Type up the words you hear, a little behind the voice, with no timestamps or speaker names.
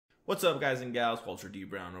What's up, guys and gals? Walter D.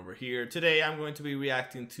 Brown over here. Today I'm going to be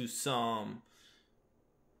reacting to some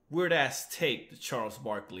weird-ass take that Charles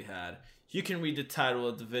Barkley had. You can read the title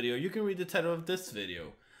of the video. You can read the title of this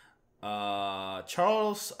video.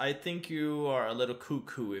 Charles, I think you are a little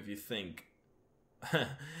cuckoo if you think.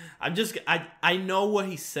 I know what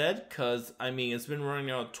he said, because, I mean, it's been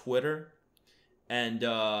running on Twitter. And,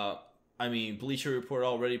 I mean, Bleacher Report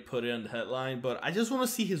already put it in the headline. But I just want to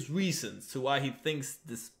see his reasons to why he thinks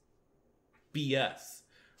this BS.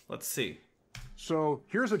 Let's see. So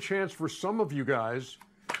here's a chance for some of you guys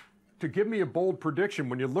to give me a bold prediction.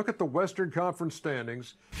 When you look at the Western Conference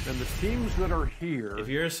standings and the teams that are here, if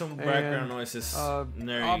you hear some background noises,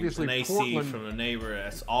 obviously an AC Portland, from the neighbor,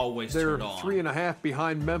 that's always they're turned on. 3.5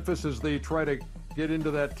 behind Memphis as they try to get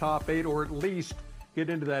into that top 8, or at least get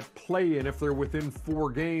into that play-in if they're within 4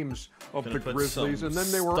 games of the Grizzlies. And then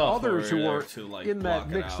there were others who were in that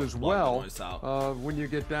mix as well. When you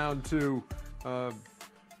get down to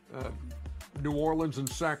New Orleans and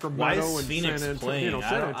Sacramento and Phoenix San playing? Antonio.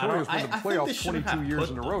 San Antonio's been in the playoffs 22 years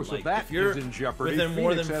in a row, so that is in jeopardy. Within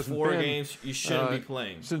more than Phoenix 4 games, you shouldn't be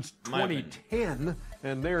playing. Since 2010,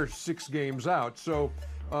 and they're 6 games out. So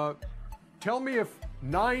tell me if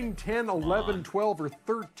 9, 10, 11, 12, or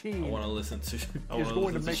 13 I want to listen to is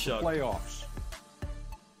going to make the playoffs.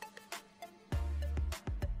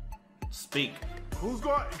 Speak. Who's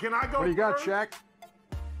going? Can I go? What do you got, first? Shaq?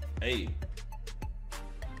 Hey.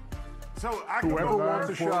 So I can Whoever go wants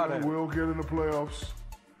a first. shot at it. Will get in the playoffs.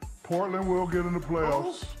 Portland will get in the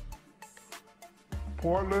playoffs.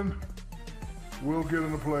 Portland will get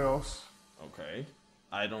in the playoffs. Okay.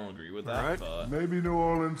 I don't agree with that. Right. But Maybe New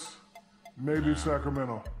Orleans. Maybe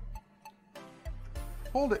Sacramento.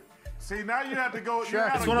 Hold it. See, now you have to go.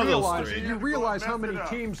 Shaq, It's one of those three. you realize how many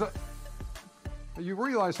teams. You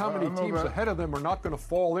realize how many teams ahead of them are not going to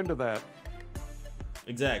fall into that.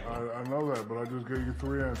 Exactly. I know that, but I just gave you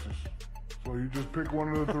 3 answers. So you just pick one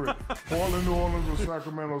of the 3. Portland, New Orleans, or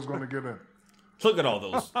Sacramento is going to get in. Look at all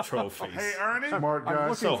those trophies. Hey, Ernie. Smart guy. I'm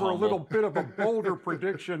looking So for a humble. little bit of a bolder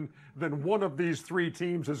prediction than one of these 3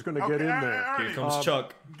 teams is going to get in there. Ernie, Here comes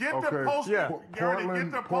Chuck. Get the Okay. post. Yeah.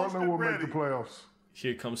 Portland will make the playoffs.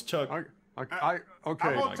 Here comes Chuck. Okay, I'm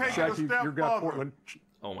gonna take it a Shaq, step you got further. Portland.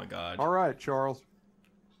 Oh my God. All right, Charles.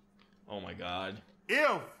 Oh my God. If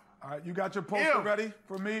All right, you got your poster ready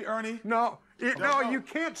for me, Ernie? No, you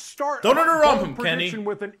can't start. Don't a interrupt bold him, Kenny. prediction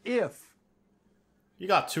with an if. You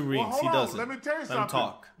got 2 rings. hold He on, doesn't. let me tell you Let him something.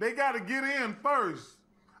 talk. They got to get in first.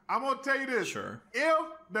 I'm gonna tell you this. Sure. If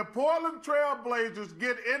the Portland Trail Blazers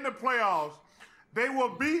get in the playoffs, they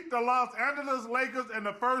will beat the Los Angeles Lakers in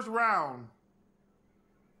the first round.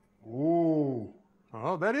 Ooh.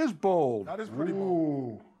 Oh, that is bold. That is pretty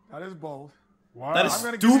bold. That is bold. Wow. That is I'm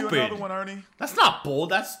going to give you stupid. another one, Ernie. That's not bold.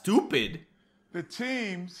 That's stupid. The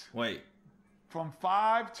teams Wait. from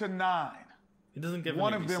 5 to 9, He doesn't give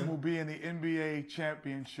one any of them reason. will be in the NBA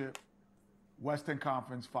Championship Western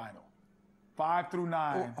Conference Final. 5 through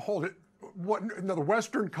 9. Hold it. What? No, the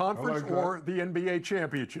Western Conference like that. or the NBA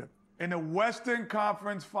championship? In the Western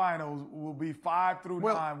Conference Finals will be 5 through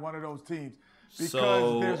 9, one of those teams. Because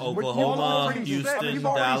So, there's Oklahoma, You've Houston, already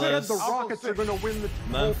Dallas, said the Rockets are going to win the whole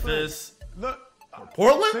thing. Memphis, look,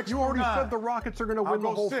 Portland? 6 You through already 9. said the Rockets are going to I'll win the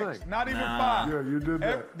go whole 6, thing. not even Nah. 5. Yeah, you did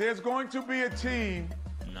that. There's going to be a team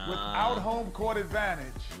without home court advantage.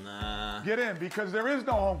 Nah. Get in, because there is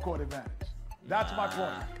no home court advantage. That's my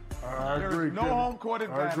point. I There agree, is no Kenny. home court I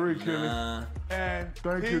advantage. agree, Kenny. Nah. And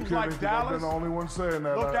Thank you, teams Kenny, like 'cause I've Dallas, been the only one saying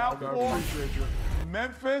that. look out I for. appreciate you.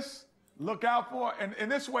 Memphis, look out for. And in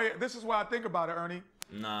this way, this is why I think about it, Ernie.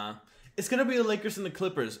 Nah. It's going to be the Lakers and the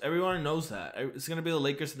Clippers. Everyone knows that. It's going to be the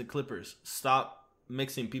Lakers and the Clippers. Stop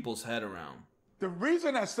mixing people's head around. The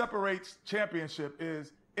reason that separates championship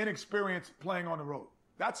is inexperience playing on the road.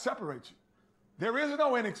 That separates you. There is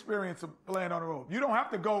no inexperience of playing on the road. You don't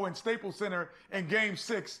have to go in Staples Center in Game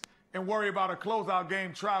 6 and worry about a closeout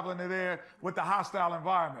game traveling to there with the hostile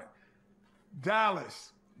environment.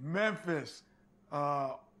 Dallas, Memphis,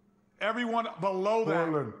 everyone below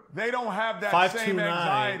Portland. that, they don't have that 5-2-9. same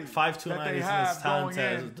anxiety 5-2-9 that they isn't have as talented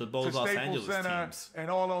going as in the both to Los Staples Angeles Center teams. and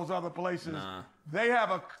all those other places. Nah. They have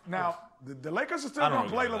a now. The Lakers are still I don't going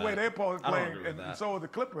to play agree the with way that. they're supposed to I don't play, agree with and that. so are the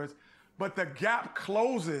Clippers. But the gap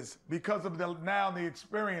closes because of the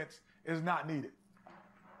experience is not needed.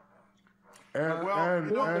 And, Well, and,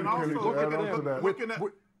 you know, and and also Kenny, to look add at on it- to that. looking at-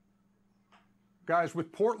 Guys,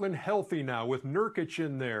 with Portland healthy now, with Nurkic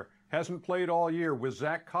in there, hasn't played all year, with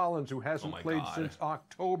Zach Collins, who hasn't my played God. since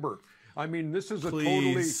October. I mean, this is a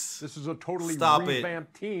Please. totally Stop it.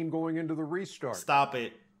 revamped team going into the restart. Stop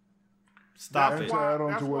it. Stop And it. to add on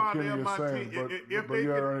That's to what why Kenny they're is my saying, team. but If yeah, they I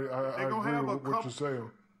gonna agree have a with what couple- you're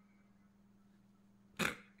saying.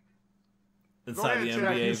 inside the Chuck,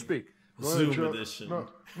 NBA you speak. Zoom Chuck. edition.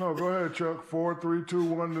 No, go ahead, Chuck. 4, 3, 2,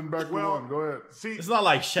 1, then back to 1. Go ahead. See, It's not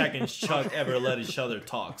like Shaq and Chuck ever let each other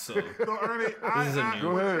talk. So Ernie,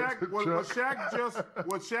 Go ahead, what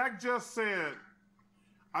Shaq just said,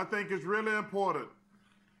 I think is really important.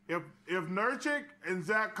 If Nurkic and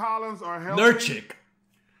Zach Collins are healthy, Nurkic.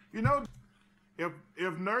 You know, if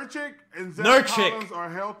Nurkic and Zach Collins are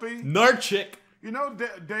healthy, Nurkic. You know,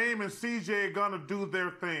 Dame and CJ are gonna do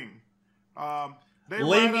their thing. They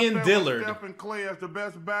Lamian Dillard. Steph and Clay as the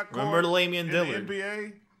best backcourt. Remember Lamian Dillard? In the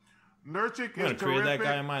NBA. Nurkic is create that terrific.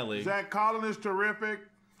 guy in my league. Zach Collins is terrific.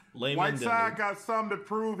 Whiteside got something to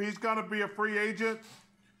prove. He's gonna be a free agent.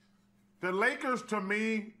 The Lakers, to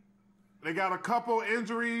me, they got a couple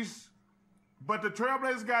injuries, but the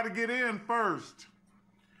Trailblazers got to get in first.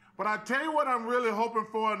 But I tell you what I'm really hoping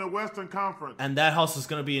for in the Western Conference. And that house is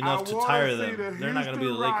going to be enough to tire them. They're not going to be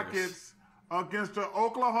the Lakers. Rockets against the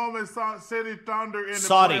Oklahoma City Thunder in the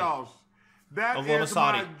Saudi. playoffs. That Oklahoma is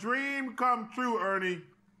Saudi. my dream come true, Ernie.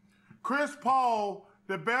 Chris Paul,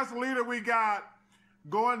 the best leader we got,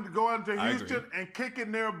 going to Houston and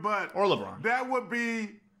kicking their butt. Or LeBron. That would be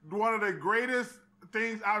one of the greatest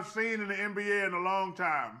things I've seen in the NBA in a long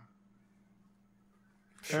time.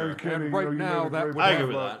 Sure. And right now,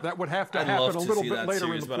 that would have to happen a little bit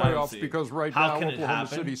later in the playoffs because right now, Oklahoma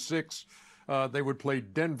City 6, they would play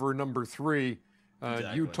Denver number 3,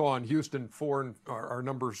 Utah and Houston 4 are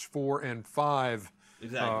numbers 4 and 5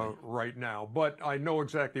 right now. But I know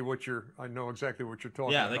exactly what you're talking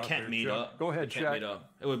about. Yeah, they can't meet Chuck. up. Go ahead, Shaq.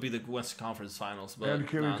 It would be the Western Conference Finals. But and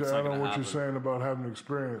Kenny, to add on what you're saying about having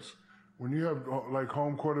experience, when you have like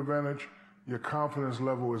home court advantage, your confidence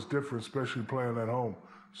level is different, especially playing at home.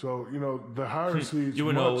 So, you know, the higher seeds you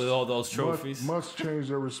would know with all those trophies must change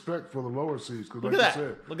their respect for the lower seeds. Because Look like at you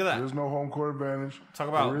that. said, Look at that. There's no home court advantage. Talk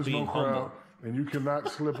about there is being no crowd, humble. and you cannot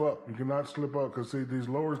slip up. You cannot slip up because, see, these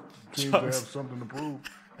lower teams, they have something to prove.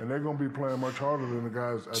 And they're going to be playing much harder than the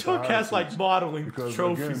guys at Chuck the higher has like seeds. modeling Because,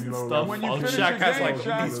 trophies again, you know, and stuff. when you Oh, finish Shaq your has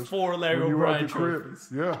game, like these 4 Larry O'Brien trophies.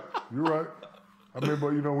 Yeah, you're right. I mean, but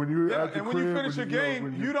you know, when you at the and crib, when you finish your game,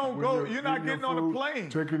 when you don't go. You're not eating getting your on a food, plane.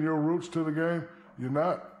 Taking your roots to the game, you're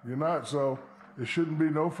not. So it shouldn't be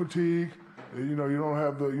no fatigue. You know, you don't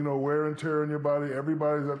have the wear and tear in your body.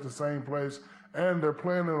 Everybody's at the same place, and they're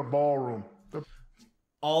playing in a ballroom.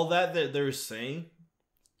 All that they're saying,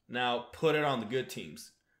 now put it on the good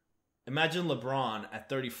teams. Imagine LeBron at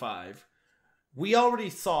 35. We already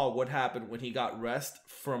saw what happened when he got rest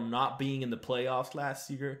from not being in the playoffs last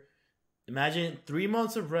year. Imagine 3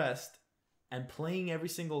 months of rest and playing every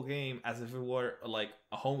single game as if it were like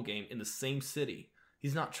a home game in the same city.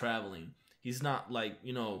 He's not traveling. He's not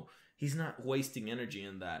he's not wasting energy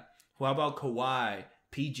in that. How about Kawhi,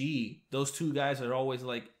 PG? Those 2 guys are always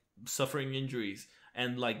like suffering injuries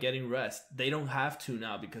and like getting rest. They don't have to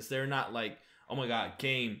now because they're not like, oh my God,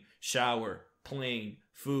 game, shower, plane,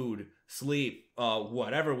 food, sleep,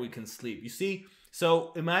 whatever we can sleep. You see?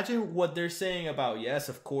 So imagine what they're saying about, yes,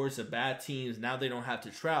 of course, the bad teams, now they don't have to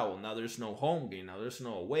travel. Now there's no home game. Now there's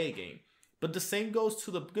no away game. But the same goes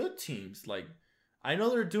to the good teams. Like, I know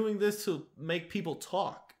they're doing this to make people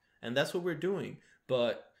talk, and that's what we're doing.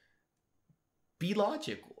 But be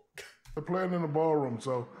logical. They're playing in the ballroom,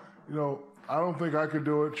 so, you know, I don't think I could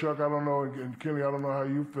do it. Chuck, I don't know, and Kenny, I don't know how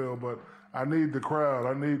you feel, but I need the crowd.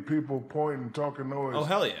 I need people pointing, talking noise. Oh,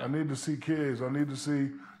 hell yeah. I need to see kids. I need to see,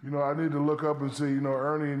 I need to look up and see,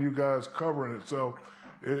 Ernie and you guys covering it. So,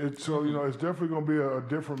 it's definitely going to be a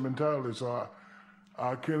different mentality. So,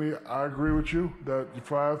 Kenny, I agree with you that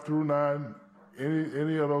 5 through 9,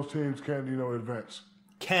 any of those teams can, advance.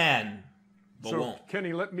 But so, won't.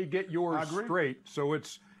 Kenny, let me get yours straight. So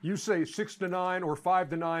it's, you say 6 to 9 or 5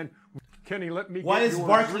 to 9. Kenny, let me Why get is yours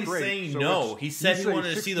Barkley straight. saying so no? He said he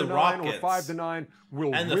wanted to see the Rockets. Or 5 to 9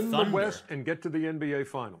 will and win the the West and get to the NBA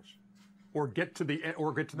Finals, or get to the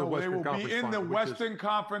Western Conference Finals. They will be in the Western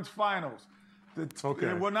Conference Finals.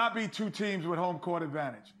 There will not be 2 teams with home court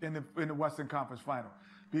advantage in the Western Conference Final,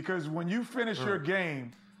 because when you finish your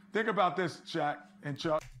game, think about this, Shaq and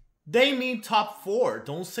Chuck. They mean top 4.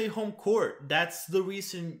 Don't say home court. That's the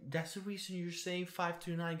reason you're saying 5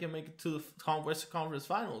 to 9 can make it to the Western Conference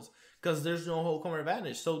Finals, because there's no home court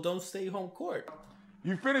advantage. So don't stay home court.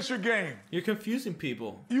 You finish your game. You're confusing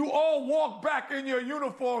people. You all walk back in your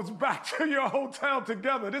uniforms back to your hotel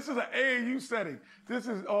together. This is an AAU setting. This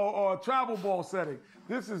is a travel ball setting.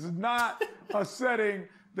 This is not a setting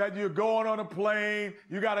that you're going on a plane.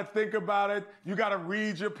 You got to think about it. You got to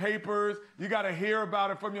read your papers. You got to hear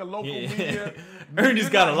about it from your local media. Ernie's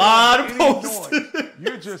got a lot of posts.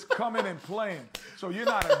 You're just coming and playing. So you're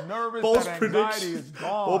not as nervous. Bold that anxiety is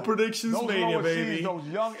gone. Bold predictions those mania, baby. Seeds, those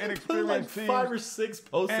young, inexperienced like teams. 5 or 6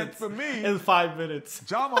 posts and for me, in 5 minutes.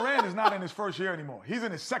 John Moran is not in his first year anymore. He's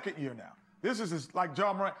in his second year now. This is his, like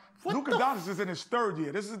John Moran. Luka Doncic is in his third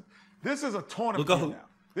year. This is a tournament year now.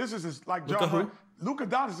 This is his, like John Moran. Luka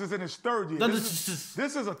Doncic is in his third year. This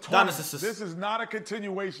is a tournament. This is not a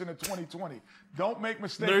continuation of 2020. Don't make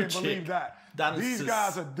mistake and believe that. These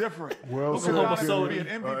guys are different. Well said. Luka Doncic be an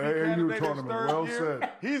MVP candidate in his third well year. Said.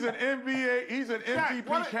 He's an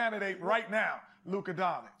MVP candidate right now. Luka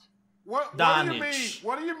Doncic. What do you mean?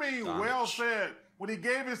 What do you mean? Well said. When he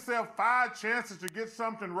gave himself 5 chances to get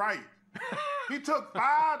something right. He took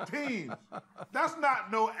 5 teams. That's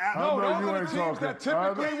not no. No, those are the teams that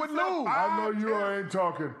typically would lose. I know you ain't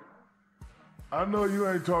talking. I know you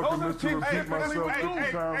ain't talking. Mr. Repeat myself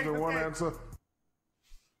 50 times in one answer.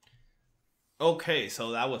 Okay,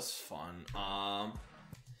 so that was fun.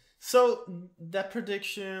 So that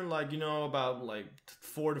prediction, like, you know, about like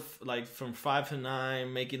from 5 to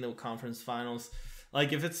 9, making the conference finals.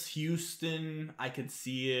 Like, if it's Houston, I could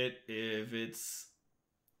see it. If it's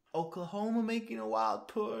Oklahoma making a wild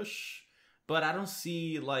push, but I don't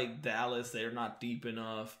see like Dallas. They're not deep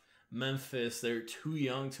enough. Memphis, they're too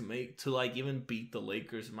young to like even beat the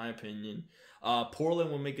Lakers, in my opinion.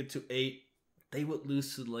 Portland will make it to 8. They would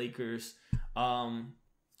lose to the Lakers. I'm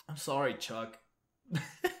sorry, Chuck.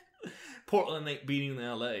 Portland ain't beating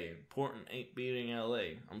LA. Portland ain't beating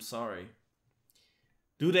LA. I'm sorry.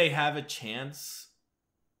 Do they have a chance?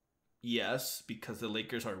 Yes, because the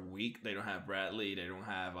Lakers are weak. They don't have Bradley. They don't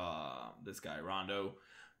have this guy, Rondo.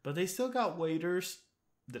 But they still got Waiters.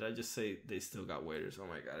 Did I just say they still got Waiters? Oh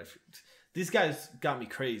my God. These guys got me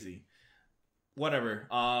crazy. Whatever.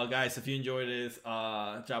 Guys, if you enjoyed this,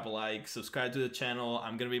 drop a like. Subscribe to the channel.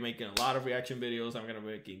 I'm going to be making a lot of reaction videos. I'm going to be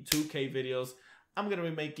making 2K videos. I'm going to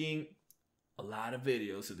be making a lot of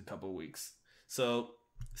videos in a couple of weeks. So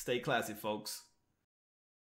stay classy, folks.